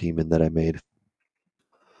weird demon that I made. I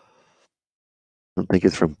don't think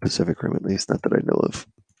it's from Pacific Rim, at least not that I know of.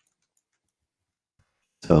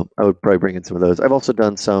 So I would probably bring in some of those. I've also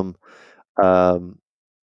done some, you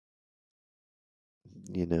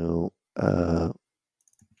know,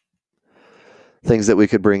 things that we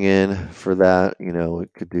could bring in for that. We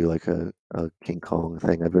could do like a King Kong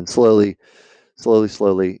thing. I've been slowly.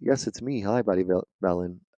 Yes, it's me. Hi, buddy,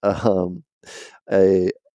 Valen. I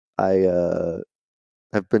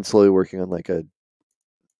have been slowly working on like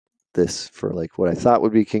this for like what I thought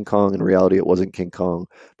would be King Kong. In reality, it wasn't King Kong.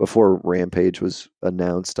 Before Rampage was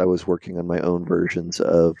announced, I was working on my own versions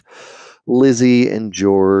of Lizzie and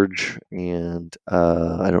George, and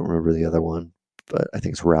I don't remember the other one, but I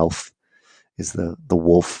think it's Ralph is the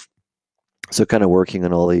wolf. So kind of working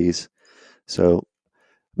on all these. So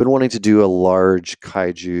I've been wanting to do a large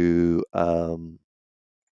kaiju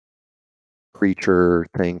creature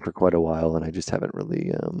thing for quite a while, and I just haven't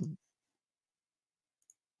really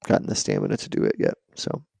gotten the stamina to do it yet.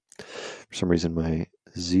 So for some reason, my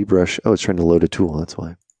ZBrush, oh, it's trying to load a tool. That's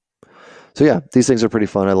why. So yeah, these things are pretty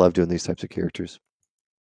fun. I love doing these types of characters.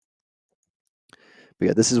 But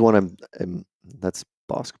yeah, this is one that's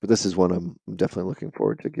Bosk, but this is one I'm definitely looking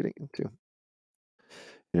forward to getting into.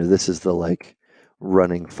 This is the like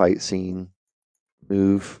running fight scene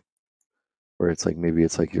move where it's like maybe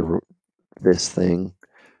it's like this thing.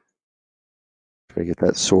 Try to get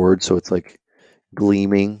that sword so it's like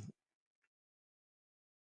gleaming.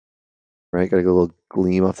 Right? Gotta get a little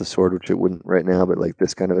gleam off the sword, which it wouldn't right now, but like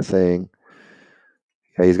this kind of a thing.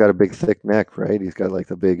 Yeah, he's got a big thick neck, right? He's got like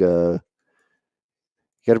the big you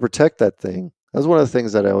gotta protect that thing. That was one of the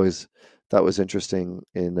things that I always thought was interesting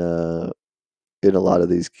in a lot of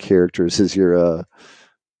these characters is your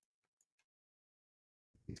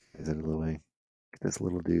get out of the way. Get this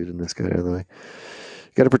little dude and this guy out of the way.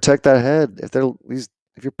 You gotta protect that head. If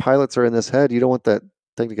your pilots are in this head, you don't want that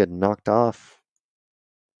thing to get knocked off.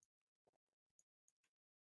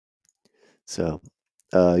 So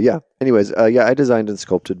yeah. Anyways, yeah, I designed and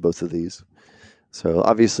sculpted both of these. So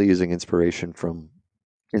obviously using obvious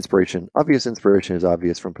inspiration is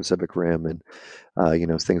obvious from Pacific Rim and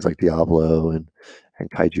things like Diablo and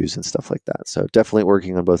kaiju's and stuff like that. So definitely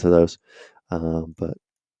working on both of those. But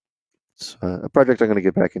it's a project I'm going to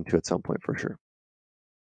get back into at some point for sure.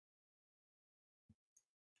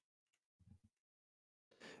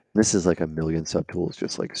 This is like a million subtools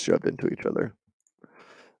just like shoved into each other.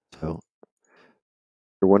 So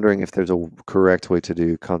you're wondering if there's a correct way to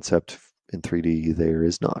do concept in 3D. There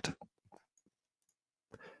is not.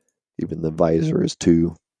 Even the visor is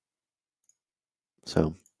 2.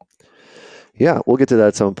 So yeah, we'll get to that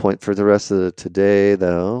at some point. For the rest of today,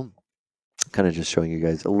 though, kind of just showing you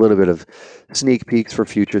guys a little bit of sneak peeks for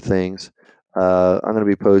future things. I'm going to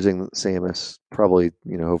be posing Samus probably,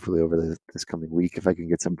 hopefully over this coming week if I can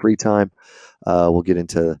get some free time. We'll get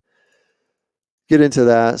into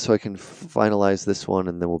that so I can finalize this one,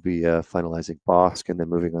 and then we'll be finalizing Bosk, and then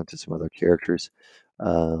moving on to some other characters.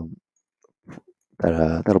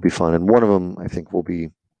 That'll be fun, and one of them I think will be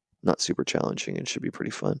not super challenging and should be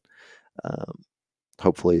pretty fun.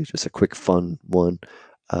 hopefully just a quick, fun one.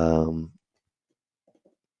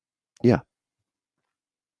 Yeah.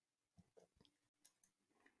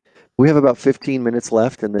 We have about 15 minutes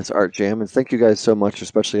left in this art jam, and thank you guys so much,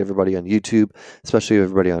 especially everybody on YouTube, especially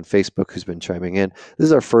everybody on Facebook who's been chiming in. This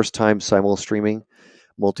is our first time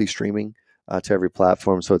multi-streaming to every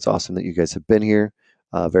platform, so it's awesome that you guys have been here.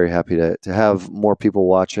 Very happy to have more people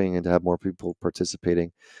watching and to have more people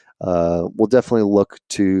participating. We'll definitely look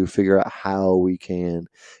to figure out how we can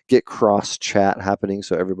get cross chat happening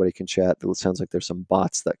so everybody can chat. It sounds like there's some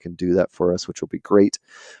bots that can do that for us, which will be great.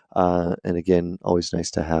 And again, always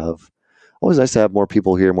nice to have more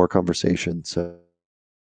people here, more conversation. So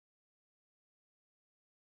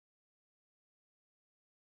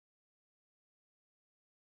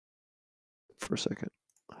for a second.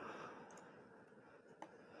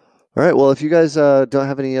 All right. Well, if you guys don't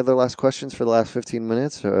have any other last questions for the last 15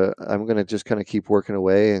 minutes, I'm going to just kind of keep working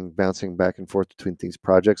away and bouncing back and forth between these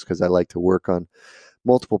projects because I like to work on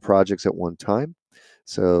multiple projects at one time.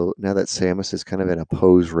 So now that Samus is kind of in a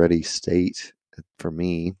pose ready state for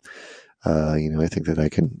me, I think that I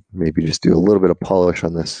can maybe just do a little bit of polish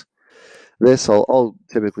on this. I'll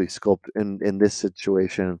typically sculpt in this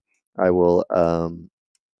situation. I will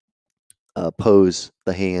pose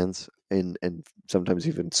the hands and sometimes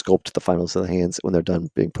even sculpt the finals of the hands when they're done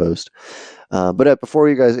being posed. But before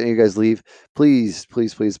you guys leave, please,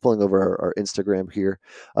 pulling over our Instagram here.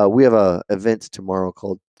 We have a event tomorrow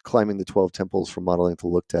called "Climbing the 12 Temples from Modeling to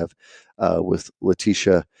Look Dev" with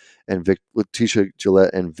Letitia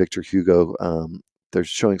Gillette and Victor Hugo. They're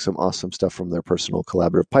showing some awesome stuff from their personal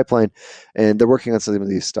collaborative pipeline, and they're working on some of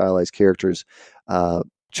these stylized characters.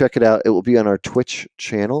 Check it out. It will be on our Twitch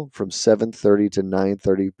channel from 7:30 to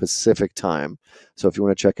 9:30 Pacific time. So if you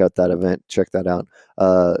want to check out that event, check that out.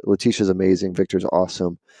 Letitia's amazing. Victor's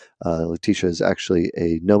awesome. Letitia is actually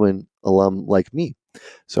a Gnomon alum like me.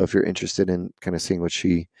 So if you're interested in kind of seeing what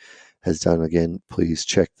she has done again, please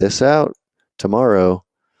check this out tomorrow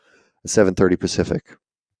at 7:30 Pacific.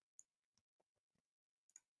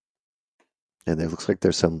 And it looks like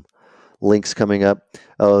there's some links coming up.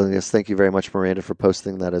 Oh, yes, thank you very much, Miranda, for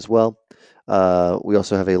posting that as well. We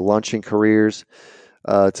also have a launching careers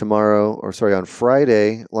tomorrow, or sorry, on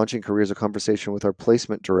Friday. Launching careers, a conversation with our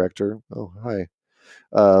placement director. Oh, hi.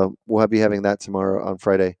 We'll be having that tomorrow on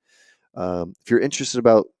Friday. If you're interested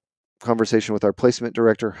about conversation with our placement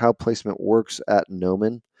director, how placement works at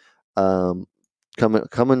Gnomon, um,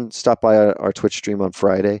 come and stop by our Twitch stream on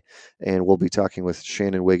Friday, and we'll be talking with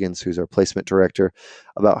Shannon Wiggins, who's our placement director,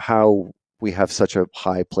 about how we have such a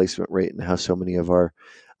high placement rate and how so many of our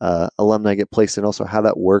alumni get placed, and also how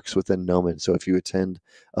that works within Gnomon. So if you attend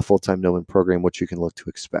a full-time Gnomon program, what you can look to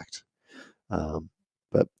expect. Um,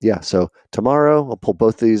 but yeah, so tomorrow I'll pull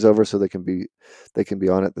both of these over so they can be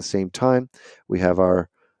on at the same time. We have our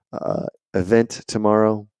event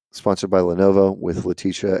tomorrow, sponsored by Lenovo, with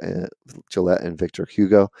Letitia and Gillette and Victor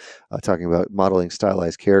Hugo, talking about modeling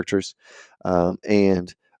stylized characters,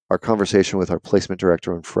 and our conversation with our placement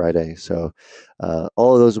director on Friday. So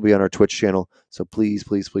all of those will be on our Twitch channel. So please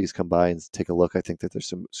come by and take a look. I think that there's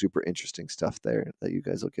some super interesting stuff there that you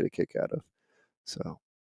guys will get a kick out of. So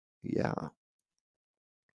yeah.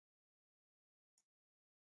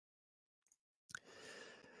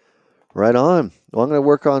 Right on. Well, I'm going to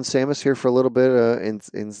work on Samus here for a little bit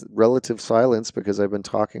in relative silence because I've been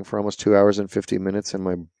talking for almost 2 hours and 50 minutes, and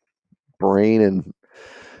my brain and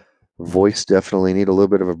voice definitely need a little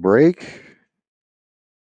bit of a break.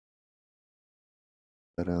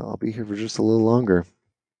 But I'll be here for just a little longer.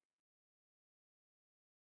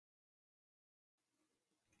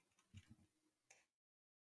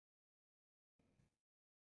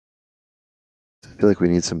 I feel like we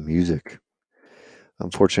need some music.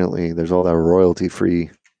 Unfortunately, there's all that royalty free,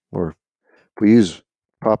 or if we use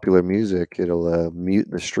popular music, it'll mute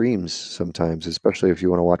the streams sometimes, especially if you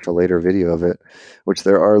want to watch a later video of it, which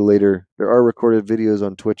there are recorded videos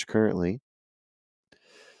on Twitch currently.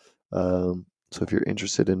 So if you're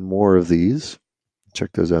interested in more of these,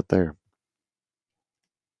 check those out there.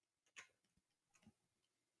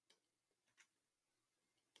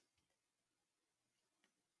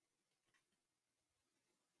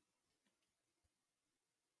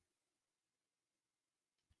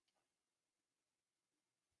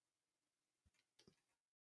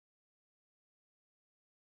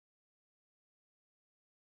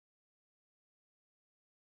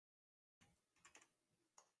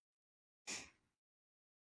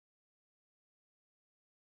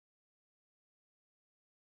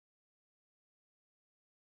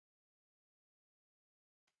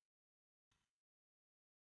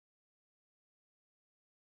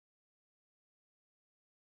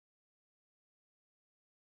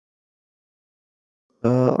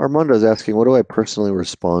 Armando's asking, what do I personally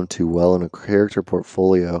respond to well in a character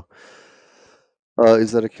portfolio?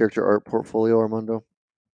 Is that a character art portfolio, Armando?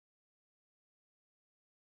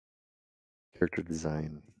 Character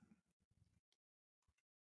design.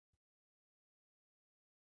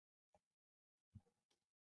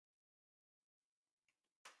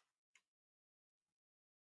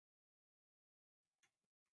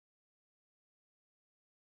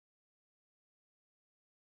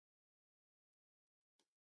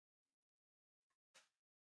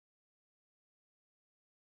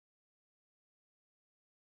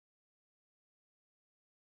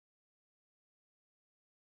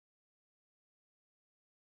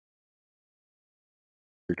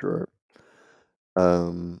 Character art.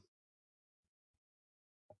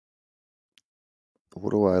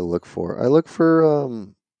 What do I look for? I look for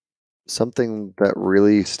something that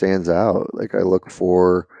really stands out. Like I look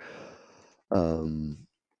for um,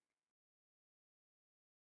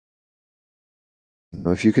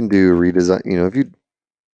 if you can do redesign, if you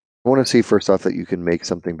want to see first off that you can make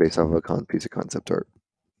something based off of a piece of concept art,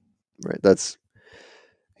 right? That's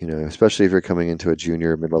especially if you're coming into a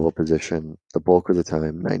junior mid-level position, the bulk of the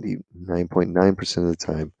time, 99.9% of the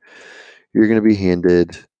time, you're going to be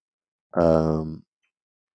handed um,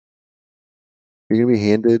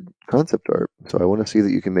 concept art. So I want to see that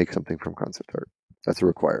you can make something from concept art. That's a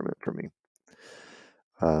requirement for me.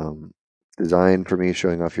 Um, Design for me,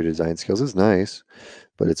 showing off your design skills is nice,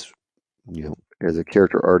 but it's as a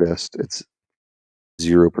character artist, it's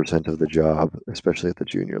 0% of the job, especially at the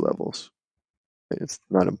junior levels. It's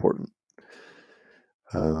not important.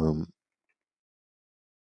 Um,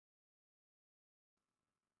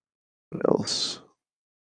 what else?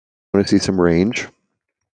 I want to see some range.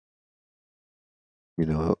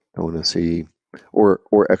 I want to see or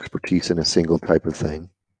expertise in a single type of thing.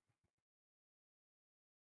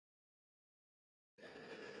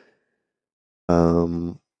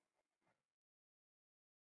 Um,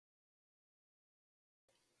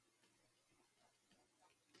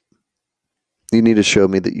 you need to show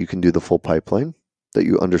me that you can do the full pipeline, that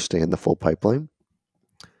you understand the full pipeline.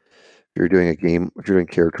 If you're doing if you're doing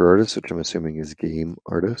character artist, which I'm assuming is game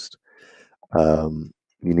artist, you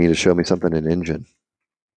need to show me something in engine.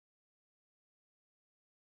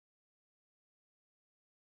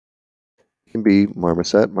 It can be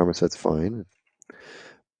Marmoset. Marmoset's fine.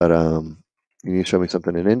 But you need to show me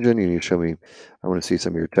something in engine. You need to show me. I want to see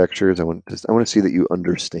some of your textures. I want to see that you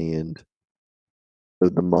understand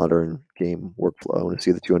the modern game workflow. I want to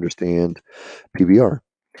see that you understand PBR.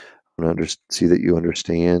 I want to see that you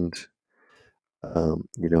understand,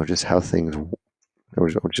 just how things. I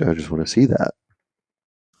just want to see that.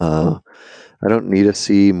 I don't need to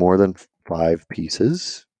see more than 5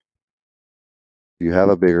 pieces. If you have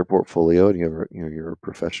a bigger portfolio and you're a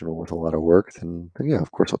professional with a lot of work, then yeah,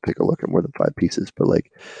 of course I'll take a look at more than 5 pieces. But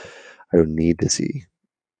like, I don't need to see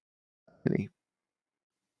any.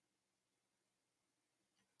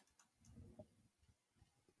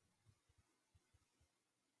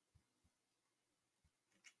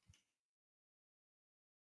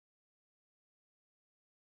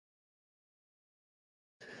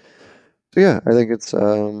 So yeah, I think it's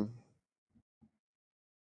I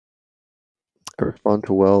respond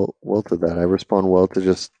to well to that. I respond well to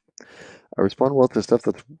stuff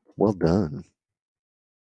that's well done.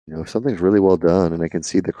 If something's really well done and I can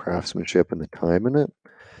see the craftsmanship and the time in it,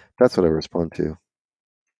 that's what I respond to.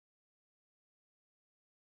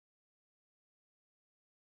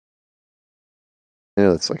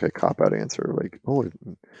 That's like a cop out answer. Like, oh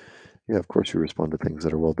yeah, of course you respond to things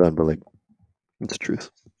that are well done, but like it's the truth.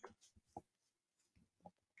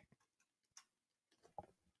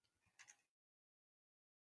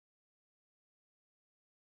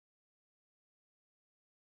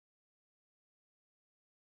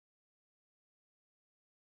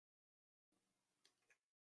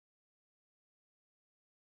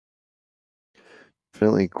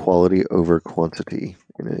 Definitely quality over quantity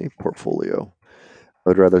in a portfolio. I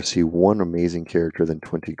would rather see one amazing character than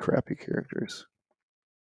 20 crappy characters.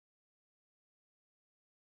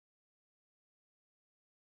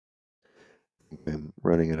 I'm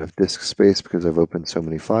running out of disk space because I've opened so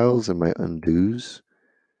many files and my undos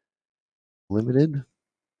limited.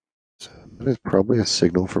 So that is probably a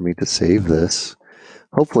signal for me to save this.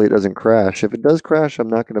 Hopefully it doesn't crash. If it does crash, I'm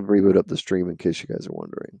not going to reboot up the stream in case you guys are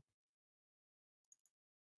wondering.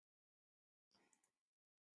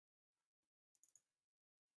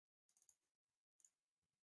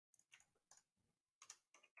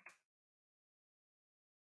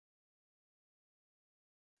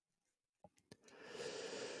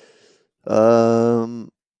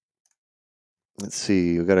 Um, let's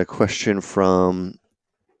see. We got a question from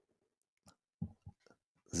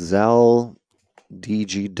Zal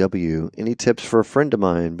DGW. Any tips for a friend of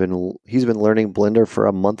mine? He's been learning Blender for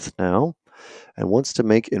a month now and wants to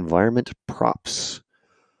make environment props.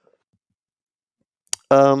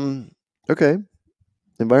 Okay.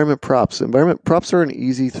 Environment props. Environment props are an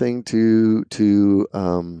easy thing to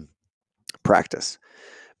practice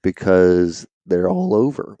because they're all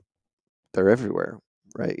over. They're everywhere,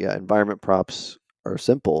 right? Yeah, environment props are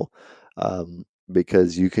simple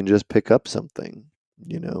because you can just pick up something.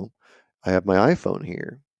 You know, I have my iPhone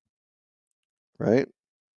here, right?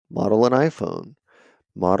 Model an iPhone,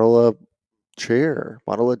 model a chair,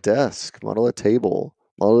 model a desk, model a table,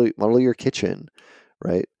 model your kitchen,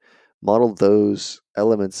 right? Model those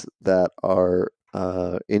elements that are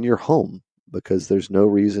in your home because there's no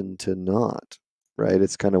reason to not, right?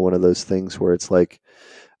 It's kind of one of those things where it's like,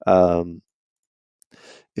 um,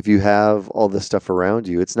 if you have all this stuff around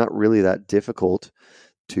you, it's not really that difficult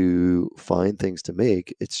to find things to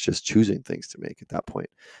make. It's just choosing things to make at that point.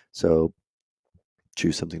 So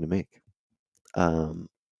choose something to make. Um,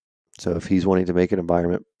 so if he's wanting to make an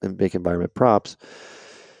environment and make environment props,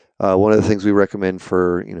 one of the things we recommend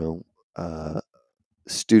for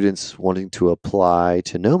students wanting to apply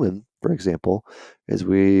to Gnomon, for example, is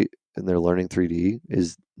and they're learning 3D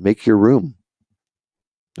is make your room,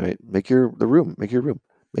 right? Make your room,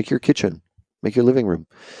 make your kitchen, make your living room,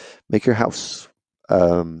 make your house.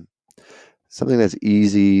 Um, Something that's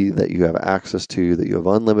easy that you have access to, that you have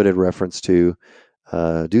unlimited reference to.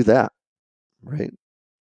 Do that, right?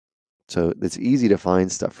 So it's easy to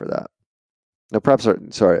find stuff for that. Now, props are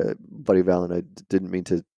sorry, buddy Valen. I didn't mean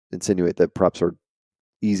to insinuate that props are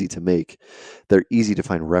easy to make. They're easy to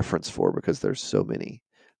find reference for because there's so many,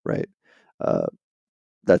 right? Uh,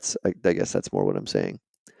 I guess that's more what I'm saying.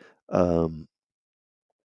 Um,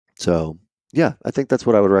 so yeah, I think that's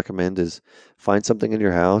what I would recommend is find something in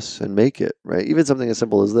your house and make it, right? Even something as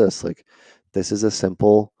simple as this, like this is a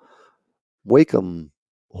simple Wacom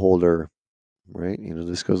holder, right? You know,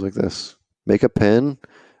 this goes like this. Make a pen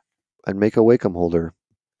and make a Wacom holder.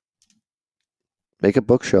 Make a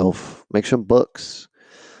bookshelf. Make some books.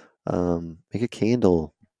 Make a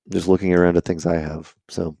candle. Just looking around at things I have.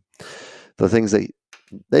 So the things that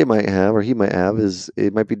they might have or he might have is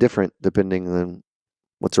it might be different depending on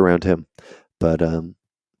what's around him. But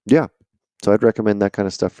yeah, so I'd recommend that kind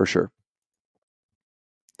of stuff for sure.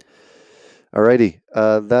 Alrighty,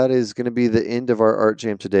 that is going to be the end of our art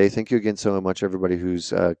jam today. Thank you again so much, everybody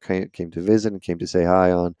who's came to visit and came to say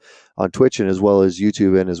hi on Twitch and as well as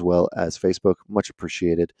YouTube and as well as Facebook. Much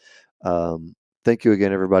appreciated. Thank you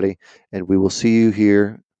again, everybody, and we will see you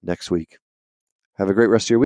here next week. Have a great rest of your week.